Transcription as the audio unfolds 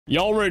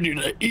Y'all ready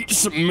to eat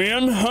some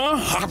men,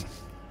 huh?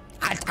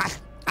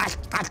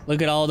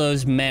 Look at all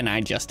those men I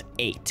just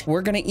ate.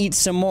 We're gonna eat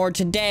some more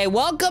today.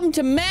 Welcome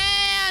to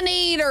Man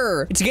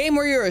Eater. It's a game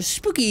where you're a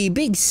spooky,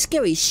 big,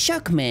 scary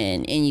shark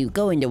man, and you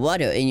go into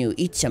water and you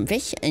eat some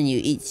fish and you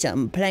eat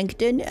some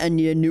plankton and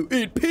then you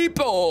eat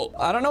people.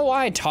 I don't know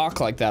why I talk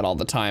like that all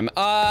the time.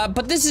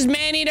 But this is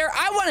Man Eater.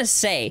 I want to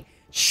say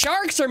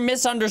sharks are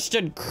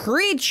misunderstood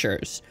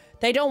creatures.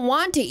 They don't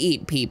want to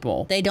eat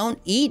people. They don't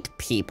eat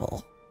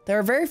people. There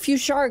are very few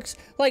sharks.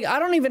 Like, I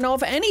don't even know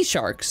if any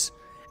sharks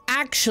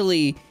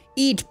actually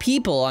eat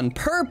people on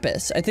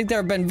purpose. I think there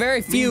have been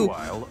very few.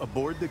 Meanwhile,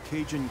 aboard the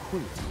Cajun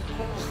Queen.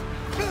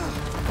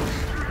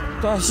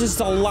 That's just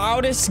the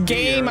loudest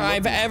game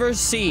I've ever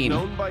seen.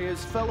 Known by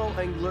his fellow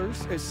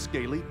anglers as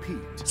Scaly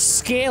Pete.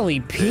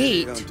 Scaly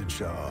Pete? They hunted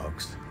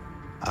sharks.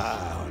 I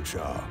hunt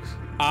sharks.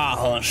 I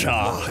hunt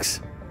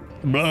sharks.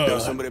 Blah.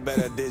 There's somebody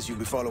better at this you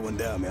be following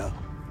down, yeah?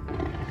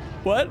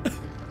 What?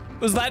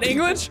 Was that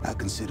English? I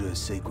consider it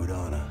sacred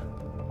honor.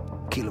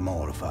 Kill them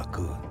all if I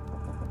could.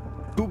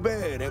 Too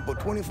bad, ain't but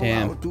 24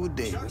 hours to a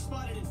day. Shark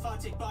spotted in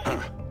Fatik Bay.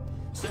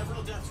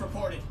 Several deaths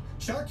reported.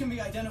 Shark can be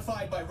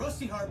identified by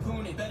rusty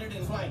harpoon embedded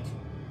in flank.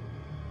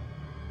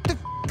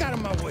 Got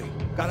in my way.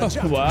 Got a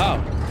job.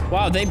 Wow.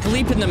 Wow, they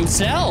bleeping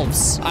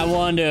themselves. I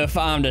wonder if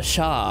I'm the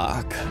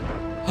shark.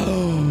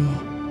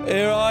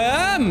 Here I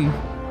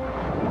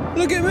am.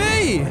 Look at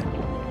me.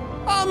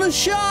 I'm a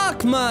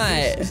shark,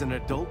 mate. This is an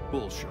adult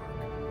bull shark.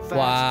 Fast,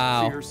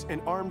 wow. Fierce,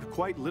 and armed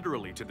quite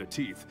literally to the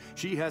teeth.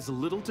 She has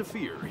little to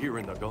fear here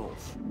in the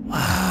Gulf.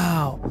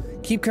 Wow.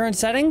 Keep current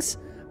settings?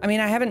 I mean,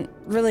 I haven't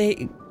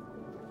really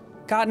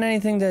gotten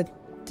anything to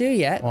do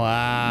yet.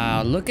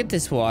 Wow, look at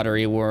this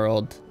watery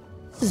world.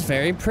 This is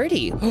very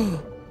pretty.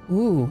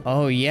 Ooh.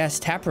 Oh yes,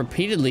 tap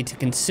repeatedly to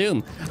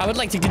consume. I would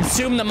like to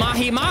consume the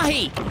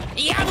mahi-mahi.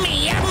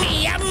 Yummy,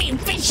 yummy, yummy,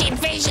 fishy,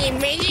 fishy,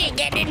 fishy,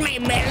 get in my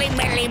belly,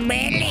 belly,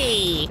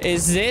 belly.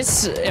 Is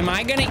this, am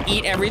I gonna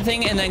eat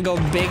everything and then go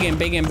big and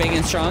big and big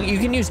and strong? You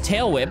can use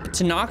tail whip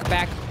to knock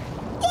back.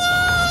 Whoa,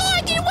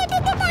 I can whip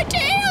up with my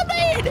tail,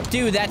 man.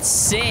 Dude, that's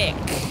sick.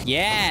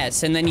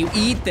 Yes, and then you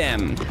eat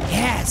them.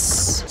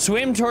 Yes.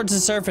 Swim towards the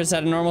surface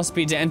at a normal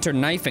speed to enter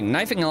knifing.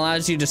 Knifing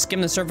allows you to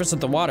skim the surface of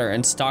the water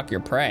and stalk your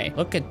prey.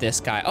 Look at this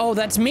guy. Oh,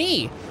 that's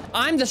me.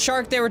 I'm the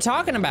shark they were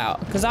talking about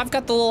because I've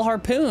got the little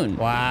harpoon.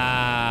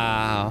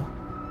 Wow.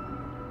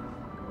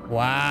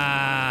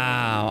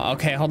 Wow.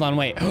 Okay, hold on,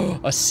 wait.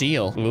 A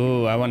seal.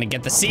 Ooh, I want to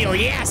get the seal.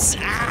 Yes.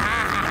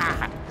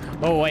 Ah!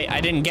 Oh, wait, I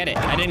didn't get it.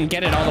 I didn't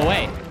get it all the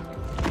way.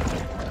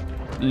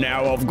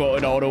 Now I've got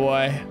it all the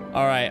way.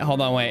 All right,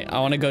 hold on, wait.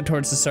 I want to go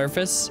towards the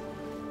surface.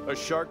 A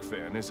shark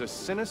fin is a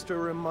sinister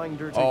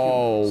reminder to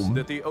Oh, humans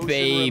that the ocean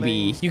baby.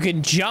 remains. You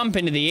can jump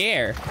into the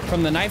air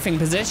from the knifing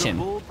position.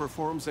 The bull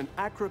performs an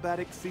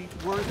acrobatic feat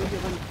worthy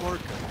of an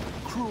orca,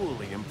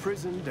 cruelly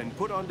imprisoned and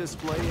put on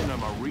display in a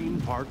marine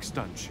park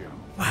stunt show.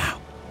 Wow.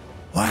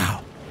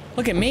 Wow.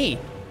 Look at me.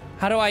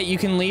 How do you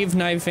can leave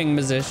knifing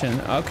position.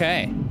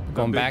 Okay.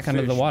 Going back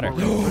under the water.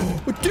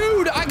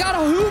 Dude, I got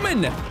a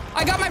human.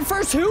 I got my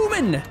first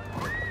human.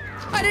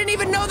 I didn't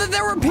even know that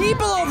there were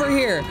people over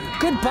here.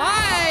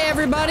 Goodbye,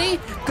 everybody.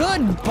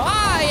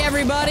 Goodbye,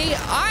 everybody.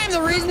 I'm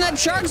the reason that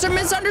sharks are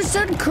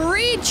misunderstood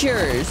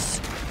creatures.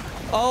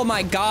 Oh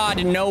my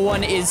God, no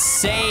one is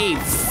safe.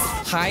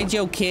 Hide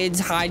your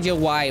kids, hide your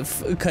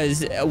wife,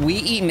 because we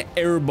eating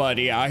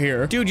everybody out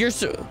here. Dude,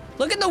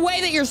 look at the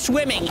way that you're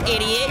swimming,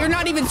 idiot. You're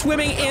not even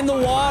swimming in the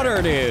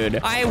water, dude.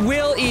 I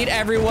will eat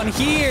everyone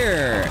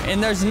here,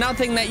 and there's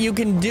nothing that you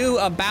can do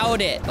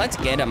about it. Let's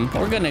get them.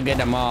 We're gonna get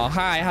them all.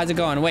 Hi, how's it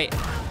going? Wait.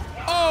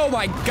 Oh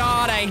my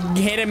God, I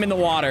hit him in the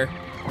water.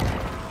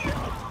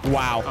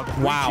 Wow,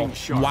 wow,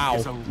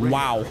 wow,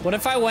 wow. What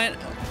if I went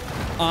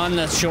on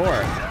the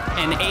shore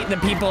and ate the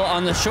people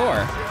on the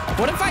shore?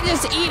 What if I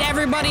just eat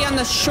everybody on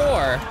the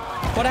shore?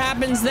 What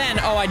happens then?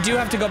 Oh, I do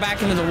have to go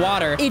back into the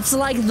water. It's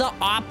like the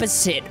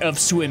opposite of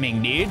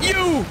swimming, dude.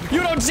 You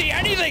don't see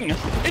anything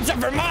except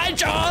for my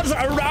jaws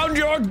around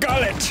your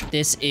gullet.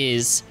 This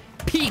is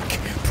peak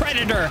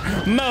predator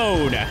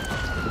mode.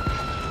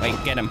 Wait,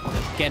 get him,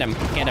 get him,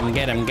 get him,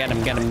 get him, get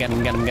him, get him, get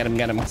him, get him, get him,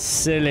 get him.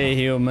 Silly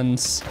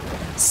humans.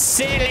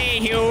 Silly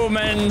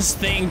humans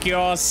think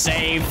you're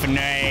safe.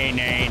 Nay,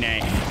 nay, nay.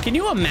 Can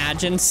you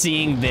imagine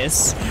seeing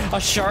this? A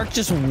shark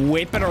just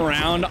whipping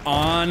around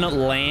on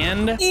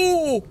land?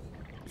 Oh,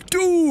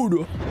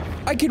 dude,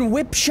 I can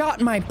whip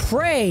shot my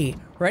prey.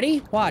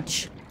 Ready?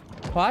 Watch,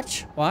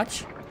 watch,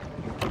 watch.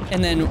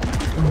 And then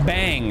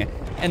bang.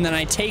 And then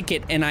I take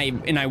it and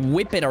I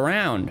whip it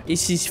around.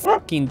 This is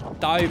fucking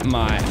dope,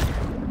 mate.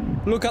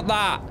 Look at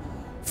that.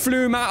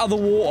 Flew him out of the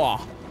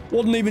water.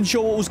 Wasn't even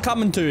sure what was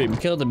coming to him.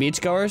 Killed the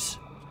beachgoers?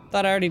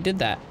 Thought I already did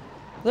that.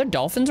 Are there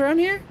dolphins around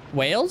here?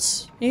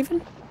 Whales,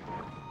 even?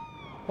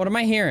 What am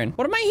I hearing?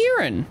 What am I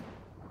hearing?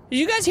 Did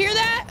you guys hear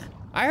that?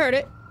 I heard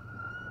it.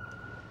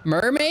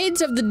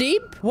 Mermaids of the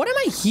deep? What am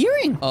I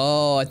hearing?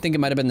 Oh, I think it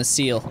might have been the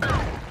seal.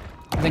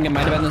 I think it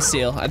might have been the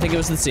seal. I think it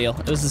was the seal.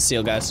 It was the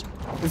seal, guys.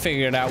 We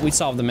figured it out. We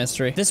solved the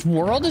mystery. This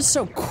world is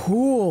so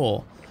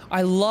cool.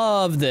 I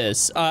love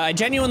this. I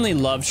genuinely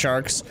love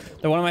sharks.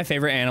 They're one of my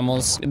favorite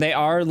animals. They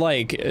are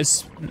like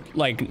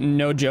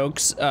no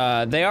jokes.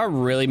 They are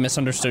really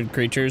misunderstood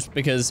creatures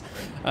because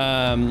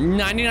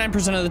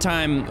 99% of the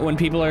time when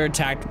people are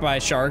attacked by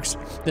sharks,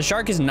 the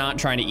shark is not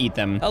trying to eat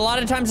them. A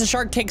lot of times the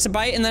shark takes a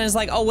bite and then is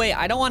like, oh wait,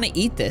 I don't want to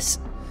eat this.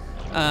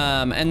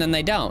 And then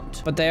they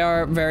don't. But they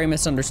are very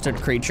misunderstood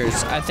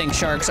creatures. I think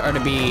sharks are to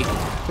be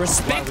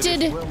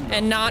respected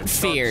and not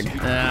feared.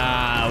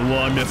 Ah,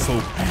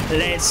 wonderful.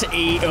 Let's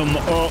eat them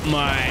up,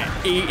 mate.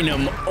 Eating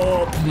them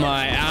up,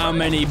 mate. How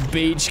many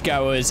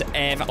beachgoers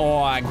have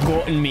I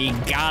got in me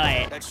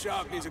gullet? That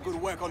shark needs a good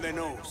whack on their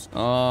nose.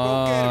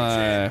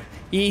 Oh,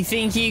 you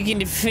think you can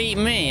defeat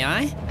me,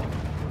 eh?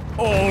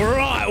 All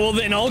right, well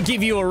then I'll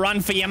give you a run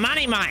for your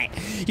money, mate.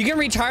 You can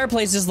reach higher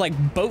places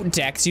like boat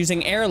decks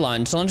using air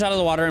lunge. Lunge out of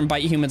the water and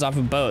bite humans off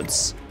of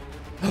boats.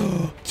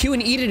 Q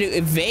and E to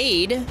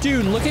evade.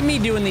 Dude, look at me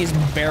doing these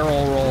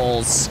barrel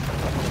rolls.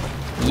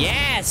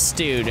 Yes,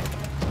 dude.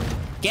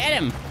 Get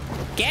him.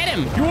 Get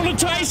him. You want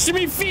a taste of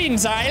me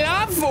fins, eh,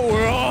 love? All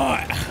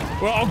right.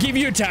 Well, I'll give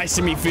you a taste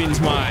of me fins,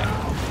 mate.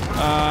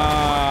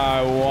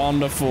 Ah,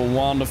 wonderful,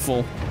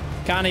 wonderful.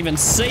 Can't even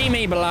see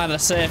me below the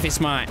surface,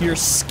 mate. Your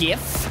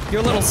skiff?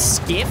 Your little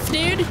skiff,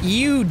 dude?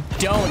 You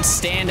don't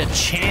stand a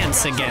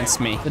chance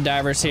against me. The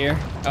diver's here.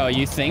 Oh,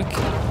 you think?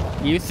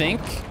 You think?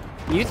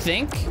 You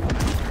think?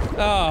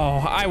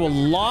 Oh, I will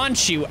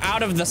launch you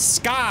out of the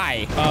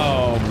sky.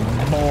 Oh,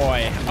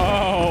 boy.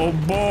 Oh,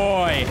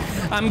 boy.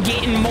 I'm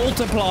getting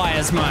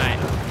multipliers, mate.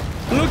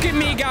 Look at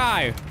me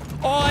go.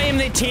 I am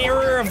the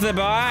terror of the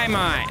bay,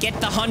 mate.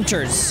 Get the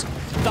hunters.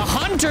 The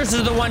hunters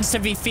are the ones to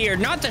be feared,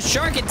 not the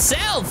shark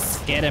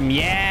itself. Get him.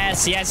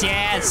 Yes, yes,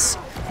 yes.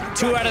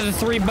 2 out of the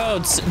 3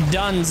 boats.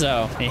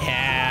 Dunzo.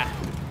 Yeah.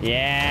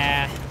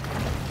 Yeah.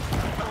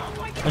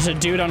 There's a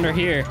dude under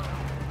here.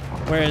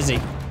 Where is he?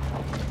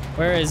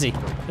 Where is he?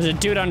 There's a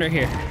dude under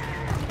here.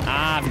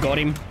 Ah, I've got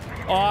him.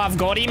 Oh, I've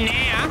got him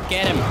now.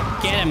 Get him.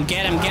 Get him.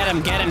 Get him. Get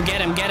him. Get him.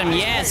 Get him. Get him.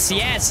 Yes,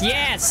 yes,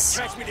 yes.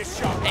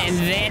 And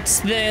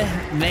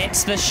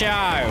that's the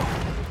show.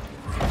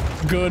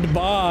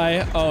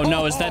 Goodbye. Oh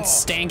no, is that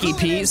Stanky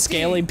Pete,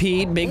 Scaly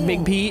Pete,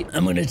 Big Pete?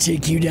 I'm gonna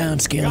take you down,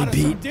 Scaly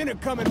Pete. Dinner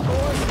coming,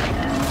 boys.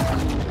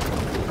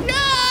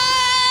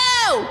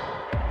 No!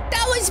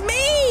 That was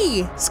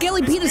me!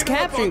 Scaly Pete is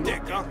captured.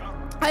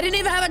 I didn't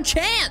even have a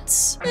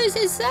chance. This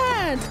is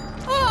sad.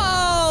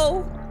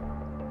 Oh!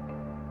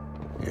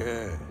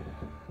 Yeah,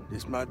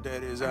 this my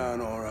daddy's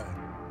iron, all right.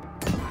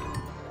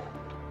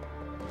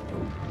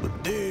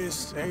 But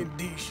this ain't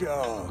the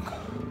shark.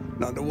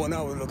 Not the one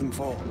I was looking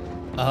for.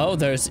 Oh,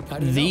 there's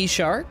the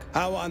shark?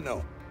 How I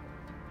know?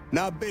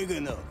 Not big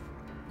enough.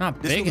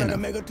 Not big enough. This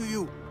mega to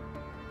you.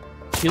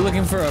 You're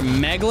looking for a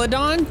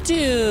megalodon?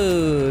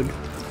 Dude,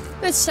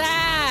 that's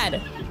sad.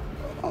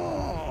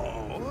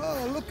 Oh,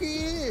 well, looky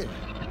here.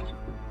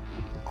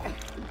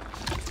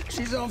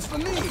 She's on for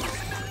me.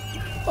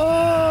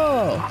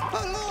 Oh.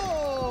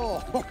 Hello.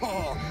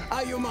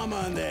 How your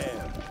mama in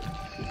there?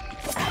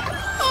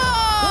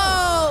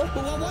 Oh.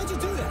 Well, why'd you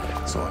do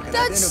that? So I can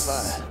That's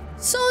identify.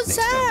 So Next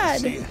time I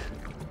see sad. her,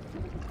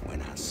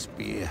 when I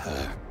spear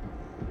her.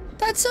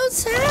 That's so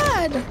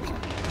sad.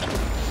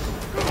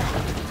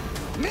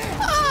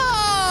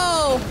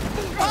 Oh!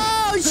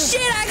 Oh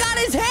shit! I got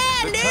his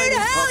hand, dude!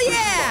 Hell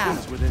yeah!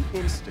 With an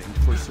instinct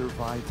for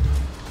survival.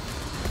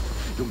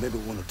 Don't ever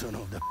want to turn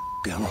off that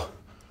camera.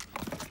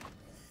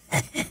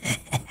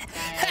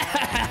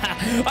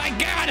 I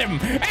got him!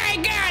 I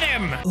got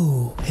him!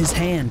 Ooh, his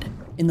hand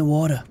in the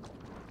water.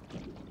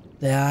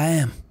 There I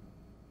am.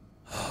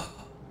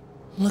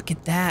 Look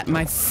at that,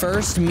 my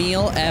first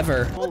meal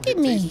ever. Look at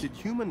me.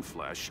 Human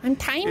flesh. I'm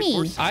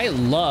tiny. I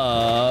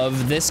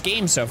love this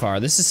game so far.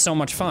 This is so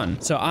much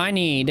fun. So I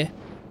need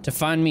to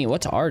find me,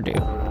 what's R do?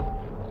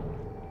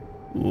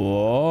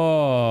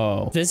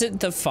 Whoa.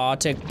 Visit the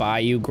Photic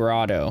Bayou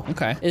Grotto.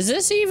 Okay. Is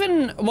this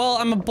even, well,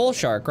 I'm a bull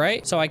shark,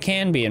 right? So I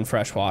can be in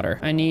fresh water.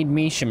 I need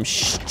me some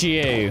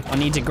stew. I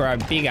need to grow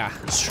bigger,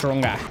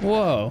 stronger.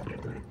 Whoa.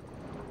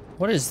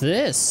 What is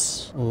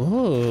this?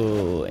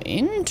 Ooh,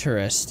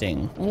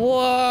 interesting.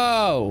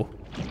 Whoa.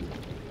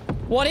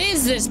 What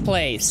is this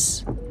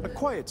place? A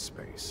quiet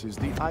space is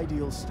the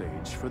ideal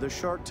stage for the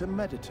shark to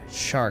meditate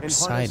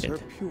Shark-sided. and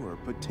harness her pure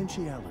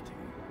potentiality.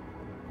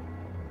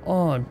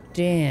 Oh,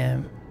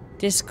 damn.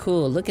 This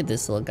cool. Look at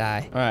this little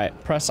guy. All right,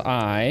 press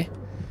I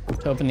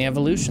to open the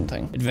evolution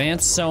thing.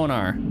 Advanced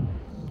sonar.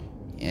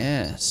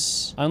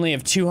 Yes. I only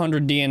have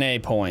 200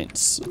 DNA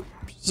points,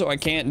 so I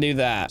can't do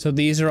that. So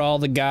these are all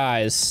the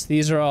guys.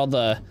 These are all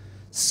the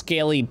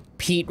Scaly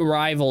Pete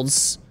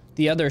rivals.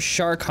 The other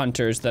shark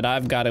hunters that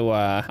I've got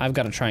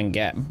to try and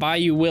get.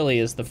 Bayou Willie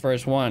is the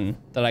first one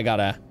that I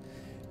gotta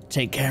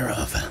take care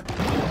of.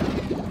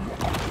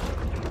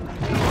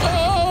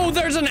 Oh,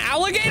 there's an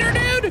alligator,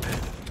 dude!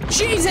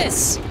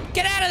 Jesus!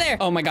 Get out of there!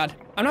 Oh my god.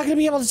 I'm not gonna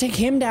be able to take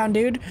him down,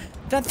 dude.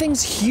 That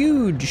thing's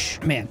huge.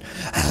 Man,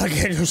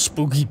 alligator's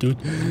spooky, dude.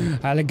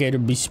 Alligator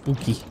be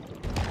spooky.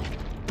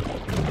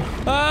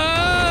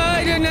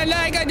 I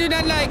do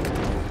not like.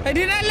 I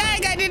do not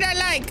like. I do not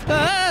like.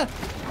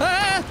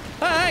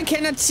 I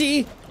cannot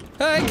see.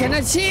 I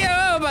cannot see.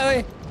 Oh,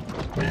 boy.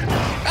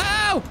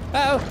 Oh,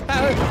 oh,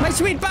 oh. My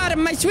sweet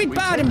bottom. My sweet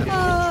bottom.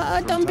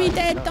 Oh, don't be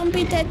dead. Don't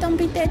be dead. Don't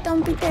be dead.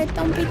 Don't be dead.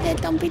 Don't be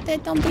dead. Don't be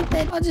dead. Don't be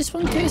dead. I just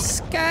want to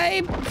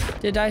escape.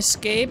 Did I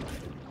escape?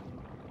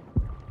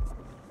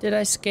 Did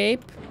I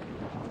escape?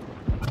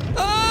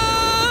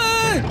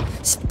 Oh,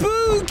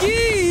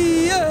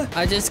 spooky.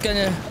 I'm just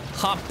gonna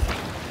hop.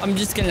 I'm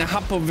just gonna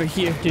hop over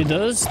here. Dude,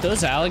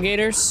 those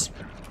alligators,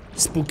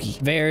 spooky.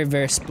 Very,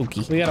 very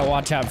spooky. We gotta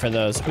watch out for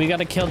those. We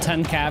gotta kill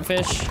 10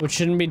 catfish, which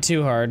shouldn't be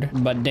too hard.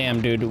 But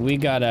damn, dude, we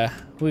gotta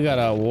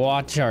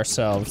watch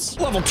ourselves.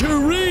 Level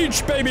 2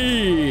 reach,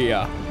 baby!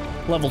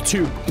 Level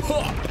 2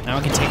 pop. Now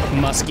I can take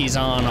muskies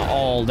on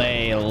all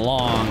day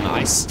long.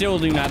 I still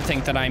do not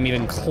think that I'm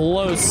even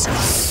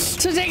close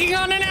to taking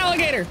on an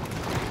alligator.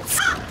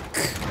 Fuck!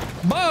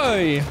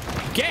 Boy!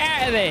 Get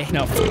out of there!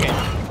 No, fuck it.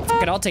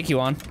 Fuck it, I'll take you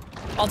on.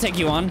 I'll take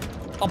you on.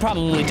 I'll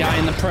probably die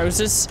in the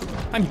process.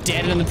 I'm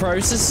dead in the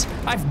process.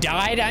 I've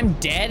died, I'm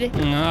dead.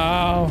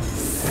 Oh,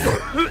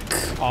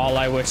 fuck. All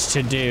I wish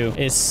to do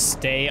is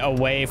stay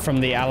away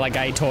from the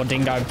alligator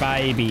dingo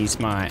babies,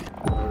 mate.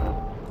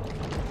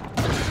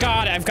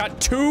 God, I've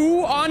got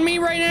 2 on me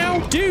right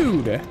now?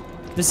 Dude,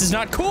 this is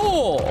not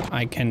cool.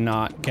 I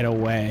cannot get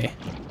away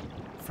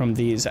from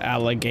these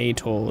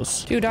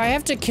alligators. Dude, I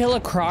have to kill a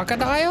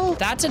crocodile?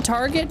 That's a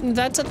target?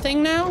 That's a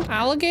thing now?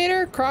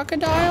 Alligator?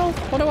 Crocodile?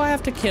 What do I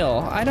have to kill?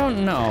 I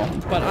don't know,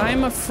 but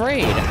I'm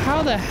afraid.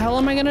 How the hell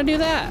am I gonna do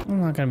that?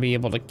 I'm not gonna be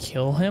able to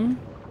kill him.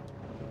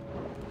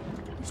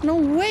 There's no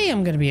way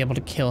I'm gonna be able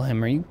to kill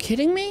him. Are you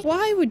kidding me?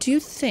 Why would you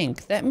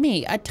think that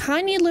me, a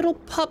tiny little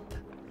pup,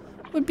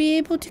 would be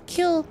able to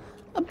kill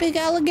a big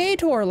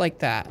alligator like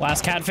that?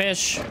 Last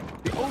catfish.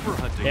 The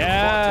overhunting.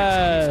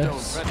 Yeah.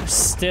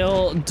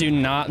 Still do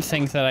not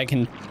think that I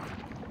can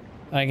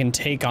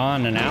take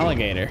on an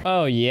alligator.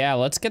 Oh yeah,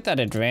 let's get that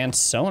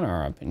advanced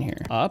sonar up in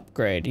here.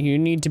 Upgrade. You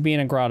need to be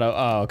in a grotto.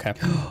 Oh, okay.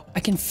 I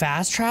can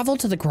fast travel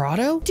to the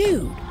grotto?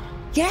 Dude,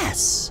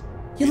 yes.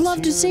 You'd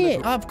love to see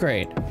it.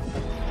 Upgrade.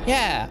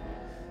 Yeah.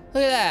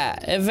 Look at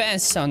that.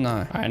 Advanced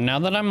sonar. All right, now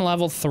that I'm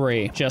level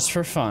 3, just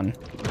for fun,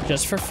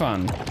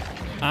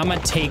 I'm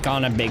gonna take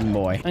on a big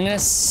boy. I'm gonna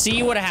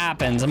see what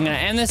happens. I'm gonna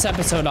end this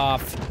episode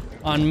off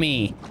on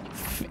me,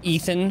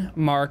 Ethan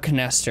Mark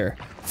Nestor,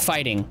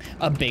 fighting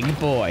a big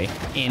boy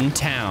in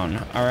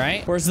town, all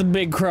right? Where's the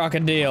big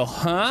crocodile,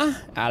 huh?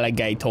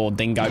 Alligator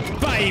dingo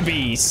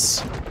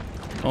babies.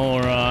 All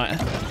right,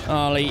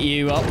 I'll eat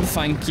you up,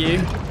 thank you.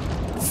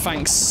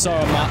 Thanks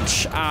so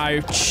much.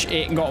 Ouch,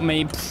 it got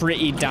me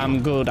pretty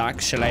damn good,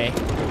 actually.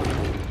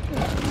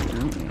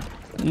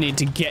 Need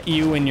to get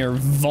you in your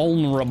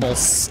vulnerable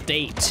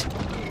state.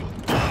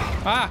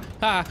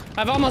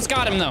 I've almost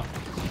got him though.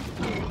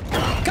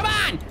 Come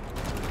on!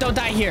 Don't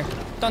die here.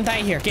 Don't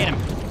die here. Get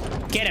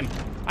him. Get him.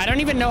 I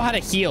don't even know how to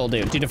heal,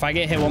 dude. Dude, if I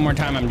get hit one more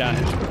time, I'm done.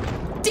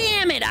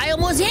 Damn it, I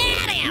almost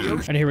had him!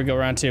 Alright, here we go,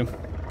 round 2.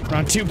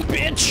 Round 2,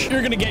 bitch!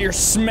 You're gonna get your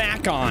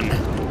smack on.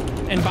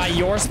 And by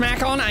your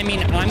smack on, I mean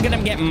I'm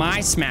gonna get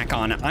my smack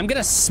on. I'm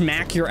gonna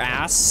smack your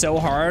ass so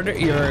hard,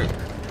 you're...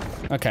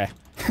 Okay.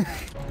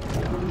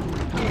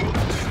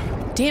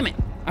 Damn it.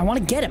 I want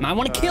to get him. I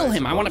want to kill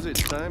him. I want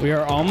to... We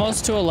are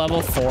almost to a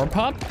level 4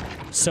 pup.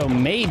 So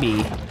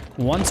maybe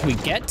once we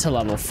get to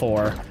level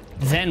 4,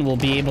 then we'll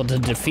be able to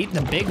defeat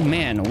the big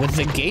man with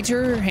the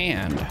gator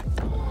hand.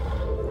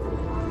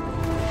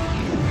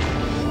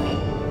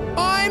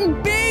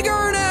 I'm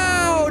bigger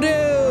now,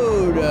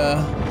 dude.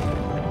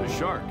 The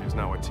shark is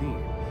now a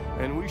team,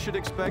 and we should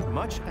expect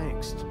much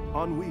angst,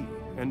 ennui,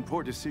 and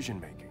poor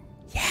decision-making.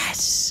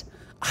 Yes,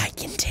 I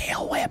can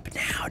tail whip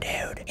now,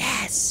 dude.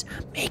 Yes,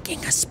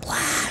 making a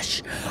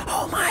splash.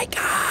 Oh my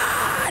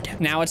God.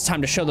 Now it's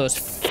time to show those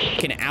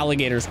fucking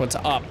alligators what's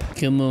up.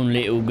 Come on,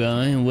 little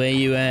guy. Where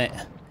you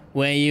at?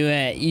 Where you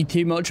at? You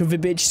too much of a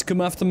bitch to come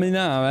after me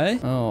now, eh?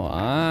 Oh,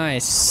 I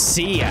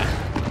see ya.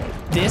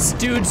 This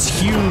dude's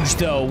huge,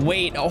 though.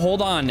 Wait,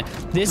 hold on.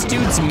 This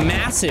dude's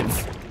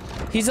massive.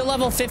 He's a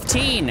level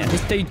 15.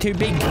 This dude's too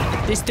big.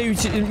 This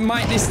dude's too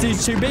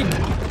big.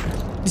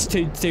 This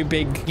dude's too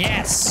big.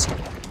 Yes.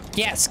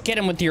 Yes, get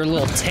him with your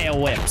little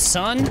tail whip,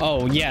 son.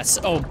 Oh, yes.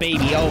 Oh,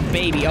 baby. Oh,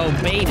 baby. Oh,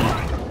 baby.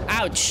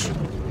 Ouch.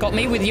 Got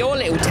me with your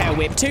little tail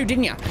whip, too,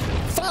 didn't ya?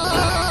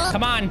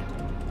 Come on.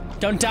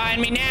 Don't die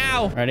on me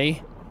now.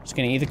 Ready? Just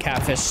gonna eat the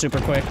catfish super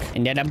quick.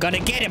 And then I'm gonna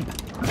get him.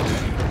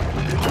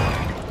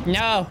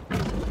 No.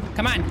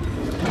 Come on.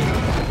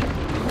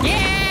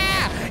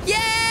 Yeah!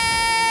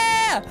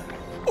 Yeah!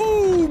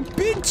 Ooh,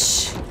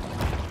 bitch.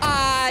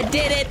 I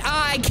did it.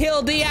 I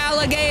killed the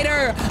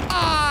alligator.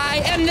 I I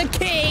am the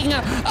king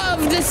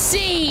of the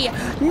sea.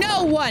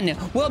 No one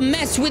will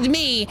mess with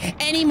me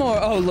anymore.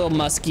 Oh, little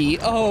muskie.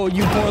 Oh,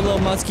 you poor little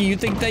muskie. You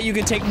think that you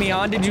could take me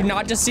on? Did you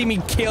not just see me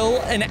kill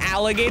an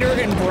alligator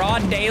in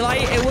broad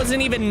daylight? It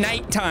wasn't even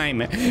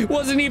nighttime. It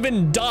wasn't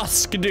even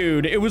dusk,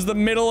 dude. It was the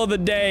middle of the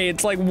day.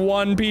 It's like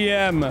 1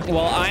 p.m. Well,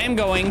 I am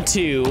going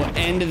to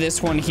end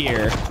this one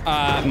here.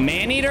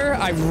 Maneater,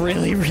 I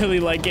really, really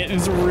like it.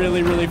 It's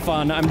really, really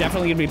fun. I'm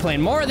definitely gonna be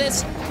playing more of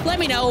this. Let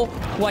me know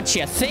what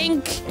you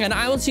think, and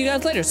I will see you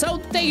guys later. So,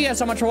 thank you guys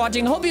so much for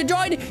watching. Hope you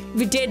enjoyed. If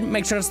you did,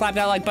 make sure to slap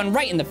that like button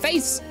right in the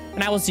face,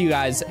 and I will see you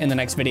guys in the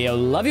next video.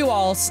 Love you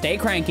all. Stay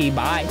cranky.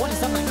 Bye. What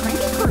is up, my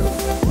cranky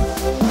crew?